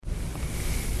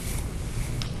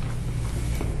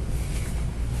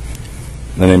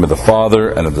In the name of the Father,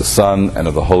 and of the Son, and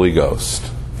of the Holy Ghost.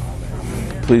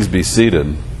 Please be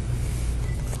seated.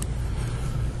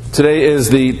 Today is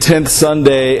the 10th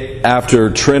Sunday after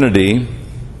Trinity,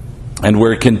 and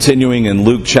we're continuing in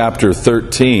Luke chapter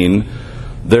 13.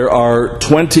 There are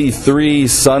 23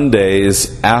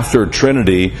 Sundays after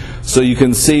Trinity, so you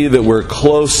can see that we're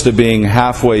close to being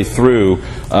halfway through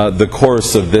the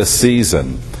course of this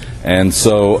season. And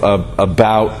so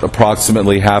about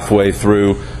approximately halfway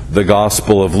through the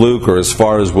Gospel of Luke, or as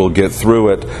far as we'll get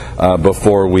through it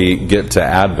before we get to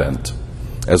Advent,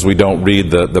 as we don't read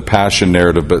the Passion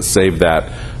narrative, but save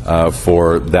that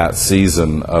for that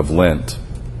season of Lent.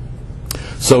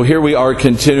 So here we are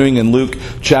continuing in Luke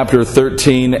chapter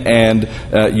 13, and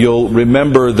you'll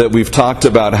remember that we've talked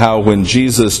about how when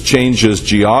Jesus changes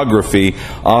geography,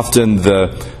 often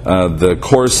the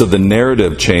course of the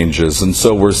narrative changes. And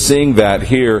so we're seeing that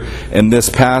here in this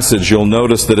passage. You'll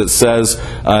notice that it says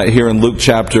here in Luke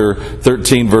chapter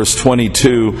 13, verse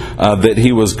 22, that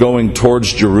he was going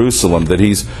towards Jerusalem, that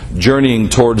he's journeying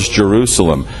towards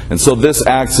Jerusalem. And so this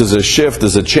acts as a shift,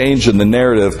 as a change in the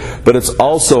narrative, but it's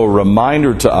also a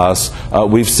reminder to us,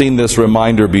 we've seen this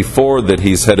reminder before, that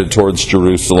he's headed towards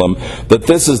Jerusalem, that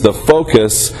this is the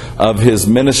focus of his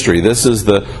ministry. This is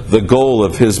the goal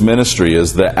of his ministry,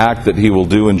 is the act that he will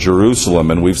do in Jerusalem.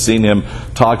 And we've seen him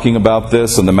talking about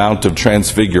this in the Mount of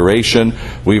Transfiguration.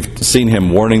 We've seen him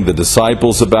warning the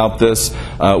disciples about this.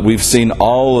 We've seen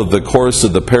all of the course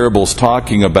of the parables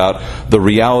talking about the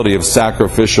reality of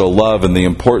sacrificial love, and the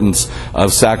importance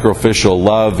of sacrificial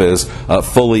love is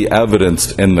fully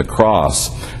evidenced in the cross.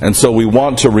 And so we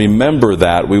want to remember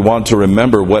that. We want to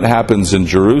remember what happens in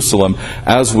Jerusalem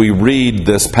as we read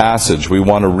this passage. We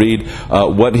want to read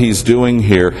what he's doing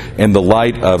here in the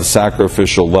light of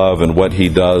sacrificial love and what he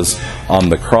does on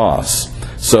the cross.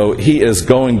 So he is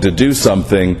going to do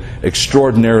something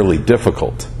extraordinarily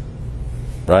difficult,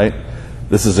 right?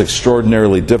 This is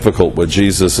extraordinarily difficult what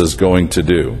Jesus is going to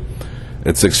do.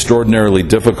 It's extraordinarily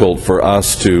difficult for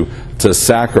us to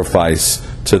sacrifice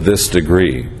to this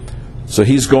degree. So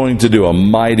he's going to do a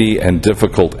mighty and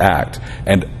difficult act.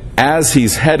 And as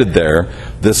he's headed there,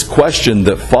 this question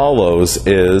that follows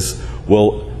is,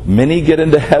 will many get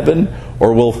into heaven,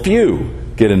 or will few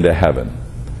get into heaven?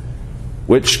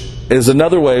 Which is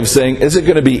another way of saying, is it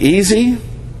going to be easy,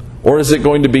 or is it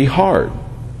going to be hard?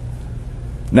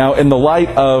 Now, in the light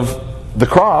of the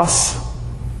cross,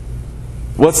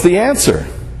 what's the answer?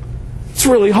 It's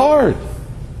really hard.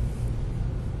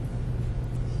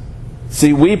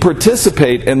 See, we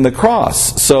participate in the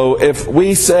cross. So if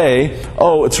we say,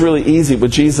 oh, it's really easy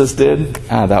what Jesus did,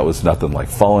 that was nothing, like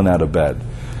falling out of bed,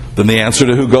 then the answer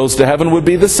to who goes to heaven would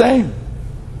be the same.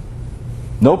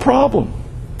 No problem.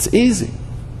 It's easy.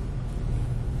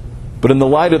 But in the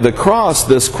light of the cross,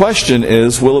 this question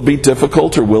is, will it be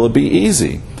difficult or will it be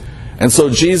easy? And so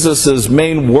Jesus'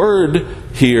 main word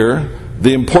here,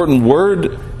 the important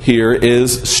word here,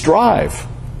 is strive.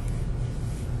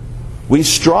 We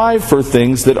strive for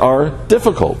things that are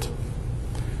difficult.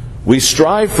 We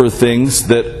strive for things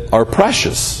that are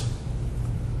precious.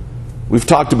 We've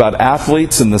talked about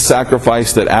athletes and the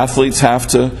sacrifice that athletes have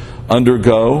to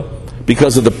undergo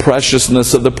because of the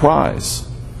preciousness of the prize.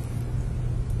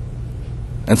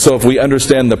 And so if we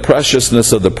understand the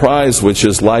preciousness of the prize, which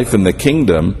is life in the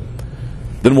kingdom,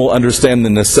 then we'll understand the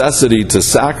necessity to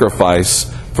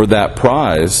sacrifice for that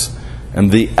prize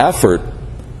and the effort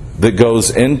that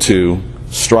goes into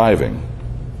striving.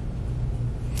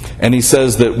 And he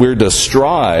says that we're to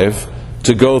strive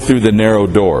to go through the narrow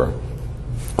door.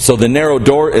 So the narrow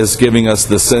door is giving us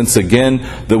the sense again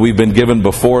that we've been given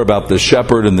before about the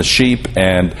shepherd and the sheep,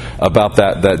 and about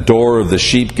that door of the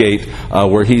sheep gate,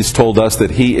 where he's told us that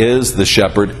he is the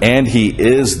shepherd and he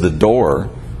is the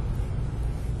door.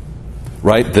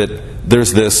 Right? That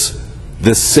there's this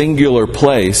singular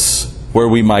place where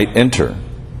we might enter.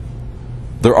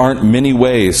 There aren't many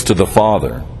ways to the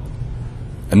Father.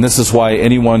 And this is why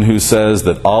anyone who says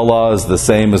that Allah is the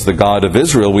same as the God of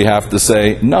Israel, we have to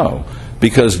say no.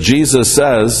 Because Jesus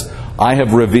says, I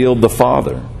have revealed the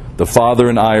Father. The Father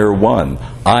and I are one.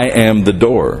 I am the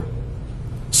door.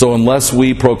 So unless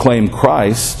we proclaim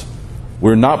Christ,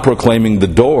 we're not proclaiming the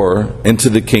door into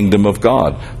the kingdom of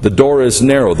God. The door is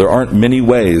narrow. There aren't many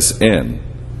ways in.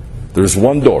 There's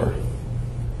one door.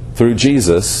 Through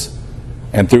Jesus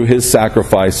and through his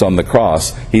sacrifice on the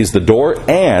cross. He's the door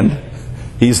and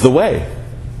he's the way.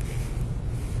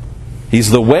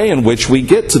 He's the way in which we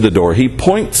get to the door. He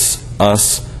points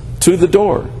us to the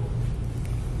door.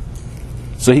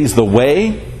 So he's the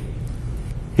way,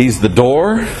 he's the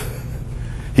door,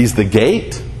 he's the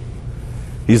gate,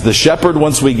 he's the shepherd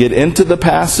once we get into the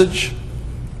passage,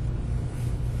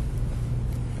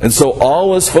 And so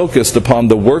all is focused upon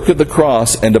the work of the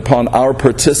cross and upon our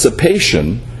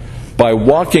participation by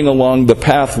walking along the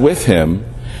path with Him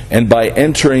and by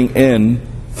entering in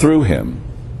through Him.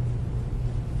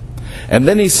 And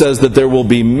then he says that there will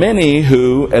be many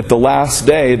who, at the last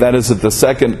day, that is at the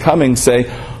second coming,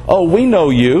 say, "Oh, we know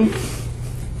you."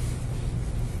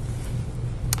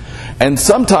 And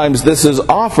sometimes this is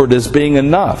offered as being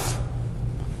enough.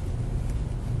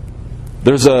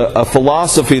 There's a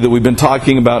philosophy that we've been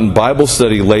talking about in Bible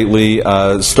study lately,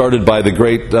 started by the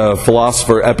great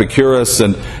philosopher Epicurus,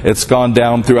 and it's gone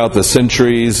down throughout the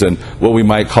centuries, and what we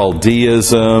might call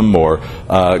deism, or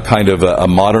kind of a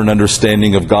modern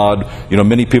understanding of God. You know,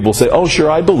 many people say, "Oh, sure,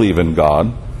 I believe in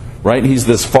God." Right? He's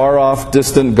this far-off,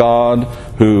 distant God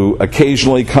who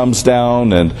occasionally comes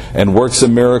down and works a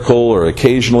miracle, or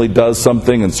occasionally does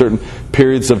something in certain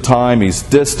periods of time. He's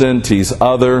distant, He's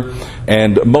other,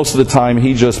 and most of the time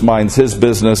He just minds His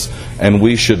business and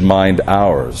we should mind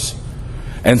ours.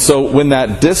 And so when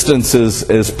that distance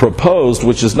is proposed,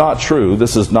 which is not true,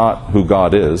 this is not who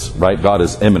God is, right? God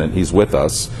is immanent, He's with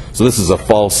us. So this is a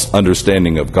false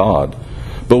understanding of God.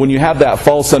 But when you have that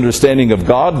false understanding of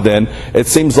God, then it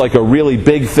seems like a really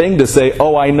big thing to say,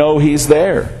 "Oh, I know He's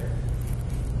there."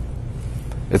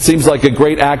 It seems like a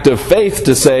great act of faith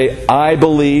to say, "I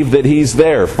believe that He's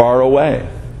there, far away."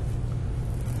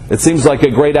 It seems like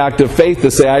a great act of faith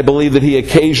to say, "I believe that He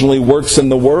occasionally works in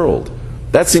the world."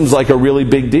 That seems like a really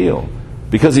big deal,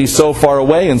 because He's so far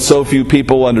away and so few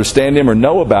people understand Him or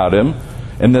know about Him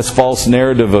in this false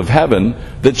narrative of heaven,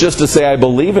 that just to say I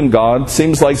believe in God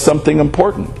seems like something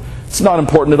important. It's not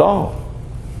important at all.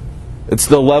 It's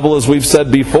the level, as we've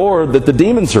said before, that the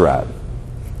demons are at.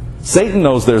 Satan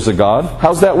knows there's a God.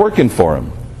 How's that working for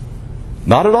him?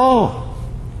 Not at all.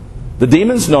 The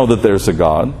demons know that there's a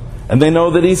God, and they know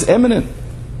that He's immanent.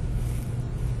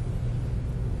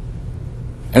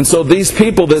 And so these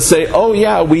people that say, "Oh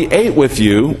yeah, we ate with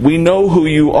you, we know who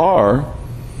you are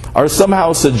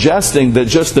somehow suggesting that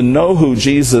just to know who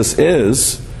Jesus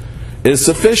is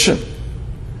sufficient.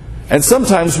 And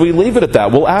sometimes we leave it at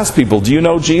that. We'll ask people, "Do you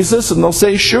know Jesus?" And they'll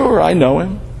say, "Sure, I know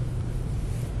Him."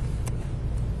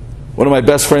 One of my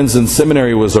best friends in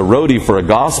seminary was a roadie for a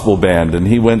gospel band, and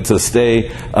he went to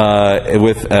stay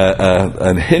with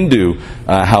a Hindu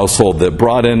household that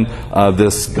brought in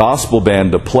this gospel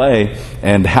band to play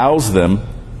and house them.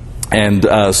 And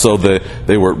so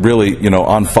they were really,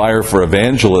 on fire for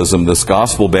evangelism, this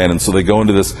gospel band. And so they go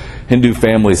into this Hindu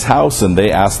family's house and they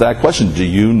ask that question, "Do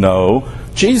you know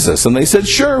Jesus?" And they said,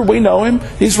 "Sure, we know Him.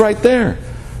 He's right there,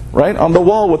 right on the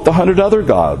wall with the 100 other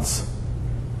gods."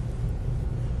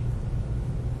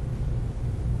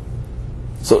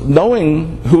 So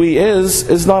knowing who He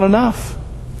is not enough.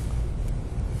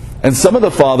 And some of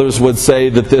the fathers would say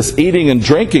that this eating and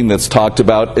drinking that's talked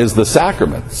about is the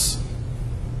sacraments.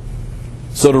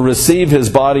 So to receive His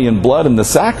body and blood in the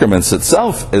sacraments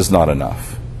itself is not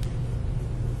enough.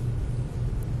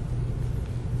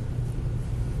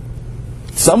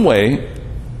 Some way,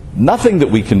 nothing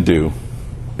that we can do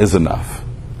is enough.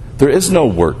 There is no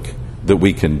work that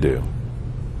we can do.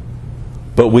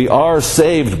 But we are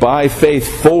saved by faith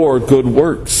for good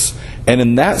works. And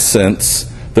in that sense,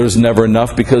 there's never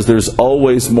enough, because there's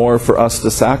always more for us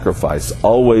to sacrifice,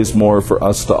 always more for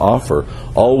us to offer,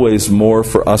 always more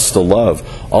for us to love,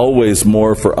 always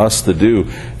more for us to do.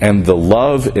 And the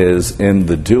love is in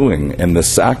the doing and the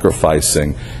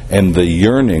sacrificing and the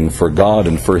yearning for God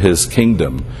and for His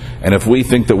kingdom. And if we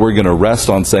think that we're going to rest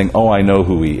on saying, "Oh, I know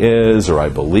who He is," or "I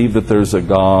believe that there's a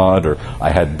God," or "I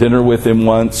had dinner with Him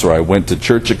once," or "I went to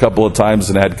church a couple of times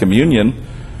and had communion,"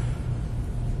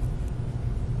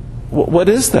 what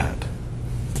is that?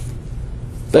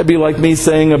 That'd be like me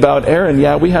saying about Erin,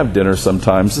 "Yeah, we have dinner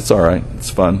sometimes. It's all right. It's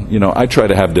fun. I try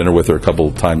to have dinner with her a couple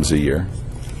of times a year."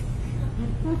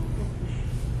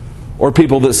 Or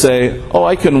people that say, "Oh,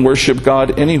 I can worship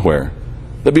God anywhere."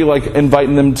 That'd be like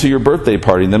inviting them to your birthday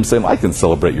party and them saying, "I can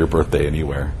celebrate your birthday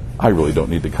anywhere. I really don't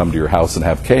need to come to your house and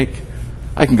have cake.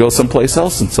 I can go someplace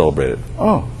else and celebrate it."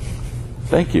 Oh,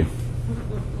 thank you.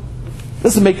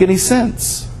 Doesn't make any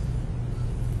sense.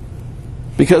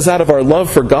 Because out of our love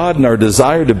for God and our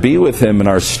desire to be with Him and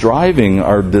our striving,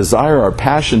 our desire, our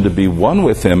passion to be one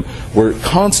with Him, we're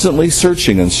constantly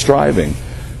searching and striving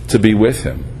to be with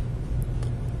Him.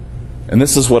 And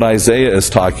this is what Isaiah is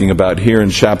talking about here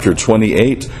in chapter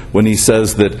 28 when he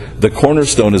says that the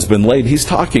cornerstone has been laid. He's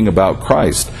talking about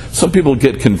Christ. Some people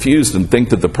get confused and think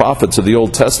that the prophets of the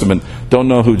Old Testament don't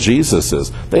know who Jesus is.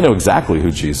 They know exactly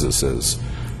who Jesus is.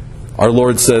 Our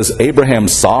Lord says, "Abraham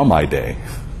saw my day."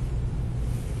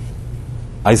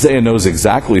 Isaiah knows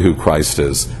exactly who Christ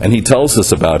is, and he tells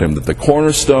us about him, that the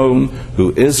cornerstone,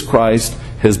 who is Christ,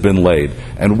 has been laid.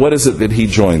 And what is it that he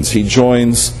joins? He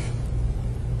joins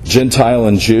Gentile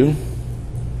and Jew.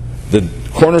 The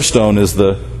cornerstone is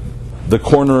the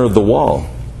corner of the wall.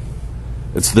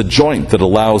 It's the joint that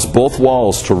allows both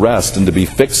walls to rest and to be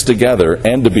fixed together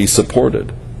and to be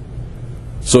supported.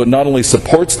 So it not only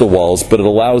supports the walls, but it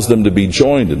allows them to be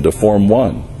joined and to form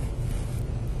one.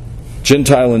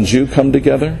 Gentile and Jew come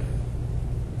together.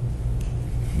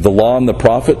 The law and the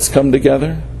prophets come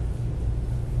together.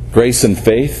 Grace and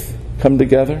faith come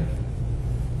together.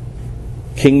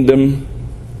 Kingdom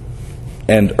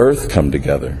and earth come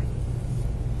together.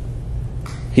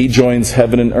 He joins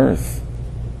heaven and earth.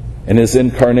 In his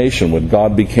incarnation, when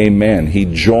God became man, he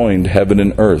joined heaven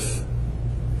and earth.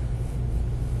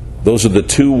 Those are the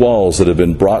two walls that have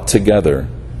been brought together.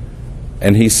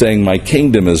 And he's saying, my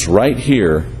kingdom is right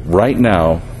here, right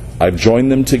now. I've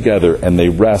joined them together, and they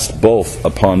rest both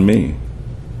upon me.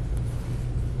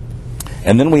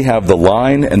 And then we have the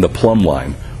line and the plumb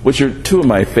line, which are two of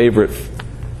my favorite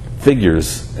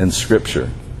figures in Scripture.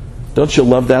 Don't you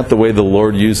love that, the way the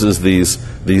Lord uses these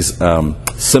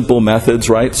simple methods,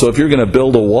 right? So if you're going to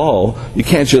build a wall, you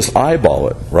can't just eyeball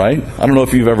it, right? I don't know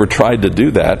if you've ever tried to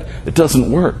do that. It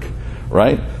doesn't work,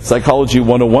 right? Psychology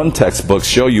 101 textbooks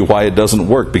show you why it doesn't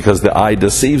work, because the eye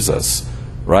deceives us,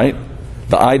 right?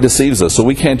 The eye deceives us. So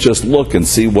we can't just look and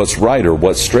see what's right or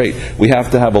what's straight. We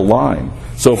have to have a line.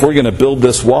 So if we're going to build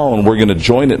this wall and we're going to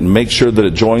join it and make sure that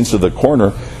it joins to the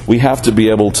corner, we have to be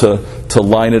able to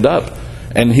line it up.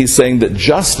 And he's saying that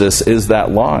justice is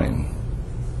that line.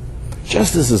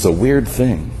 Justice is a weird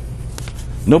thing.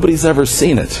 Nobody's ever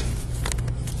seen it.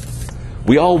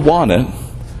 We all want it.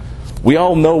 We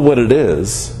all know what it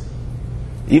is.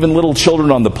 Even little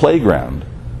children on the playground.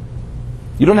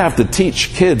 You don't have to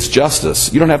teach kids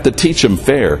justice. You don't have to teach them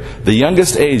fair. The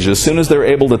youngest age, as soon as they're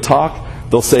able to talk,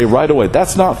 they'll say right away,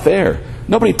 that's not fair.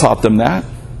 Nobody taught them that.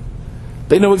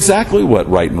 They know exactly what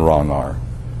right and wrong are.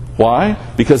 Why?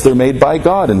 Because they're made by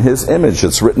God in His image.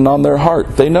 It's written on their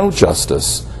heart. They know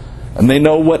justice. And they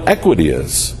know what equity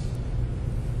is.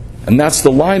 And that's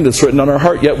the line that's written on our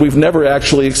heart, yet we've never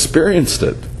actually experienced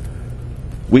it.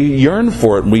 We yearn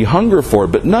for it and we hunger for it,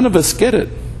 but none of us get it.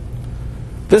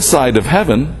 This side of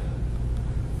heaven,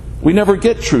 we never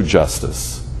get true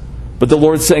justice. But the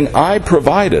Lord's saying, I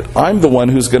provide it. I'm the one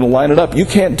who's going to line it up. You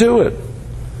can't do it.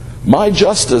 My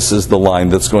justice is the line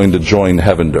that's going to join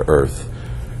heaven to earth.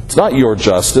 It's not your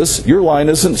justice. Your line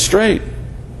isn't straight.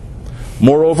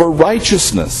 Moreover,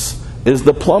 righteousness is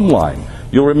the plumb line.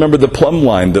 You'll remember the plumb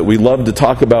line that we love to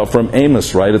talk about from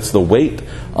Amos, right? It's the weight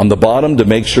on the bottom to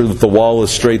make sure that the wall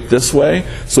is straight this way.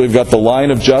 So we've got the line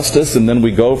of justice, and then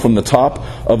we go from the top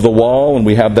of the wall, and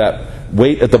we have that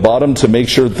weight at the bottom to make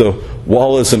sure that the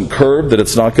wall isn't curved, that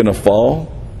it's not going to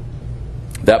fall.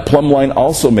 That plumb line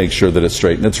also makes sure that it's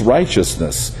straight, and it's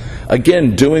righteousness.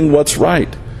 Again, doing what's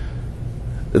right.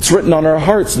 It's written on our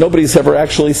hearts. Nobody's ever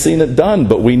actually seen it done,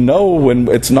 but we know when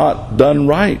it's not done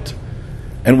right.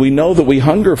 And we know that we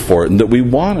hunger for it and that we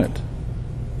want it.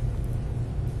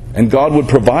 And God would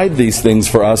provide these things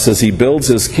for us as He builds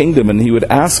His kingdom, and He would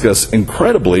ask us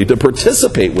incredibly to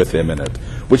participate with Him in it,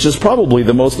 which is probably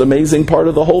the most amazing part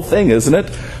of the whole thing, isn't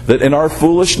it? That in our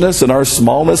foolishness and our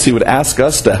smallness, He would ask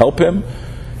us to help Him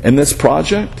in this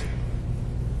project.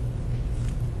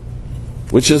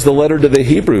 Which is the letter to the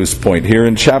Hebrews point here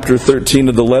in chapter 13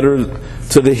 of the letter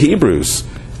to the Hebrews.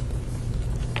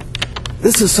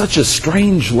 This is such a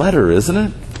strange letter, isn't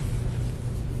it?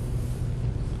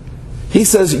 He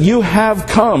says, you have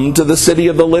come to the city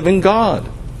of the living God.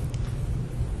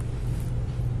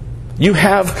 You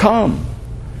have come.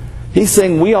 He's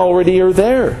saying we already are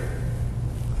there.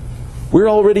 We're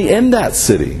already in that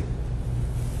city.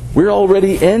 We're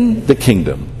already in the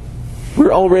kingdom.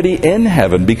 We're already in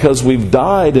heaven because we've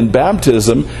died in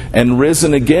baptism and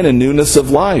risen again in newness of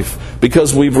life.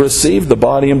 Because we've received the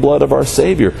body and blood of our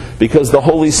Savior. Because the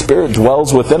Holy Spirit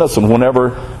dwells within us, and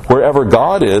wherever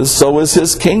God is, so is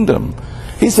His kingdom.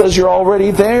 He says you're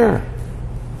already there.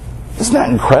 Isn't that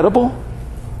incredible?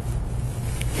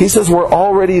 He says we're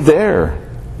already there.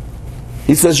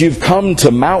 He says you've come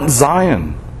to Mount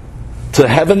Zion, to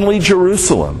heavenly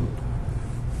Jerusalem.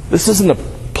 This isn't a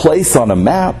place on a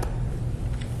map.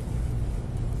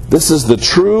 This is the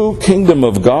true kingdom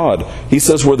of God. He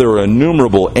says where there are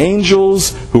innumerable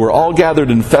angels who are all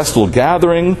gathered in festal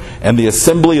gathering, and the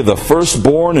assembly of the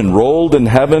firstborn enrolled in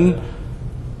heaven,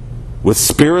 with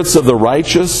spirits of the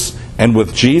righteous, and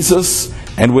with Jesus,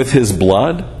 and with His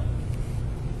blood.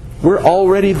 We're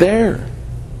already there.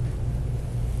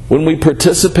 When we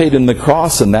participate in the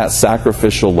cross and that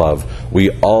sacrificial love, we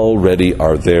already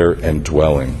are there and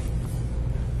dwelling.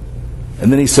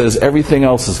 And then he says everything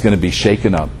else is going to be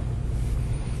shaken up.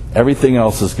 Everything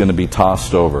else is going to be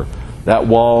tossed over. That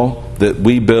wall that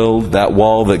we build, that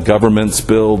wall that governments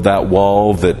build, that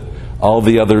wall that all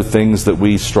the other things that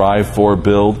we strive for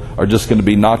build are just going to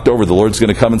be knocked over. The Lord's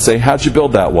going to come and say, how'd you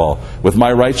build that wall? With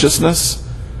my righteousness?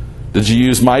 Did you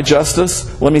use my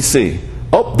justice? Let me see.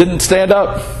 Oh, didn't stand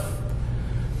up.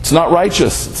 It's not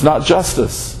righteous. It's not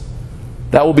justice.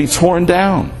 That will be torn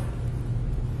down.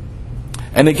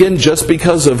 And again, just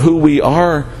because of who we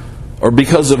are or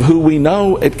because of who we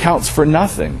know, it counts for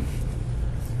nothing.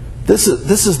 This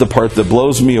is the part that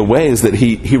blows me away, is that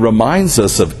he reminds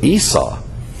us of Esau.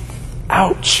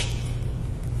 Ouch.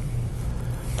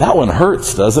 That one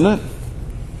hurts, doesn't it?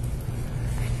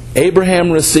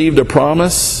 Abraham received a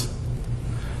promise.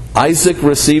 Isaac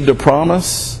received a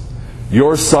promise.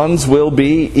 Your sons will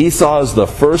be. Esau is the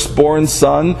firstborn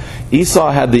son.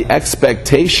 Esau had the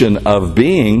expectation of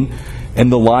being in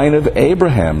the line of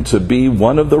Abraham, to be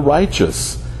one of the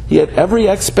righteous. He had every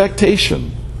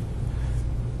expectation.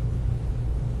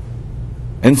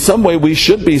 In some way, we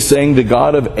should be saying the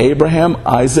God of Abraham,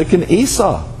 Isaac, and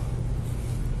Esau.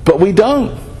 But we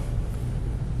don't.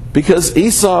 Because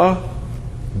Esau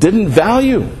didn't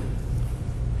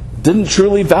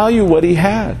truly value what he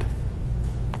had.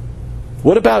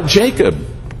 What about Jacob?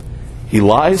 He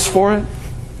lies for it.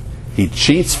 He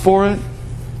cheats for it.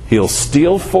 He'll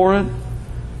steal for it.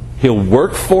 He'll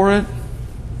work for it.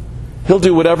 He'll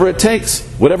do whatever it takes.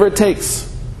 Whatever it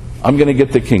takes. I'm going to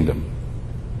get the kingdom.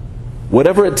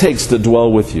 Whatever it takes to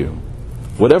dwell with you.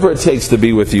 Whatever it takes to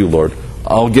be with you, Lord.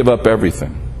 I'll give up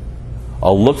everything.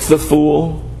 I'll look the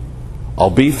fool.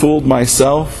 I'll be fooled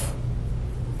myself.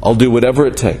 I'll do whatever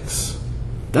it takes.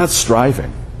 That's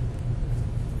striving.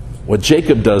 What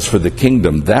Jacob does for the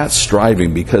kingdom, that's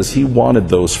striving, because he wanted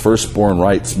those firstborn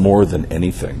rights more than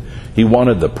anything. He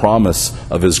wanted the promise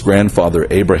of his grandfather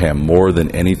Abraham more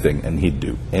than anything, and he'd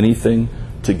do anything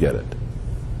to get it.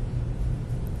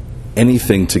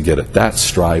 Anything to get it. That's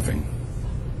striving.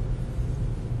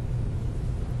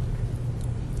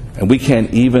 And we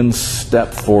can't even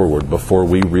step forward before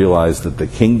we realize that the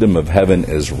kingdom of heaven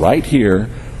is right here,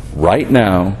 right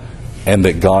now, and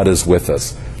that God is with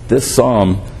us. This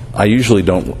psalm, I usually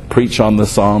don't preach on the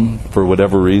psalm for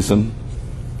whatever reason,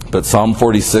 but Psalm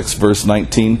 46 verse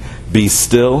 19, be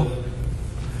still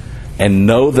and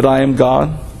know that I am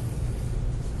God.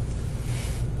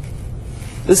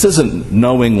 This isn't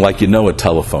knowing like you know a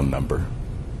telephone number.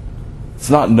 It's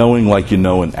not knowing like you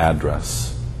know an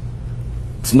address.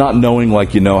 It's not knowing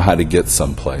like you know how to get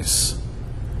someplace.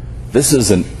 This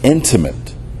is an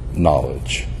intimate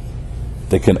knowledge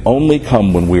that can only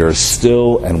come when we are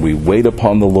still and we wait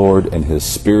upon the Lord and His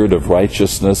Spirit of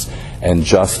righteousness and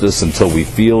justice until we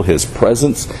feel His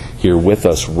presence here with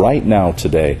us right now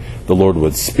today. The Lord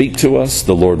would speak to us.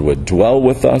 The Lord would dwell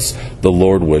with us. The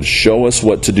Lord would show us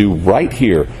what to do right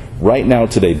here, right now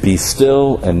today. Be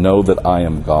still and know that I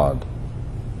am God.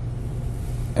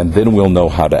 And then we'll know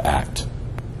how to act.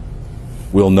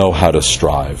 We'll know how to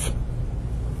strive.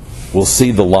 We'll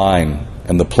see the line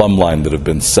and the plumb line that have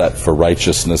been set for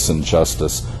righteousness and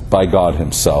justice by God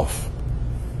Himself.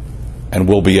 And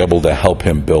we'll be able to help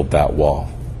Him build that wall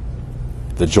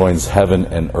that joins heaven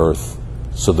and earth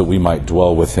so that we might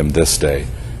dwell with Him this day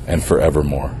and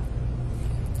forevermore.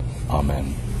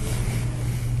 Amen.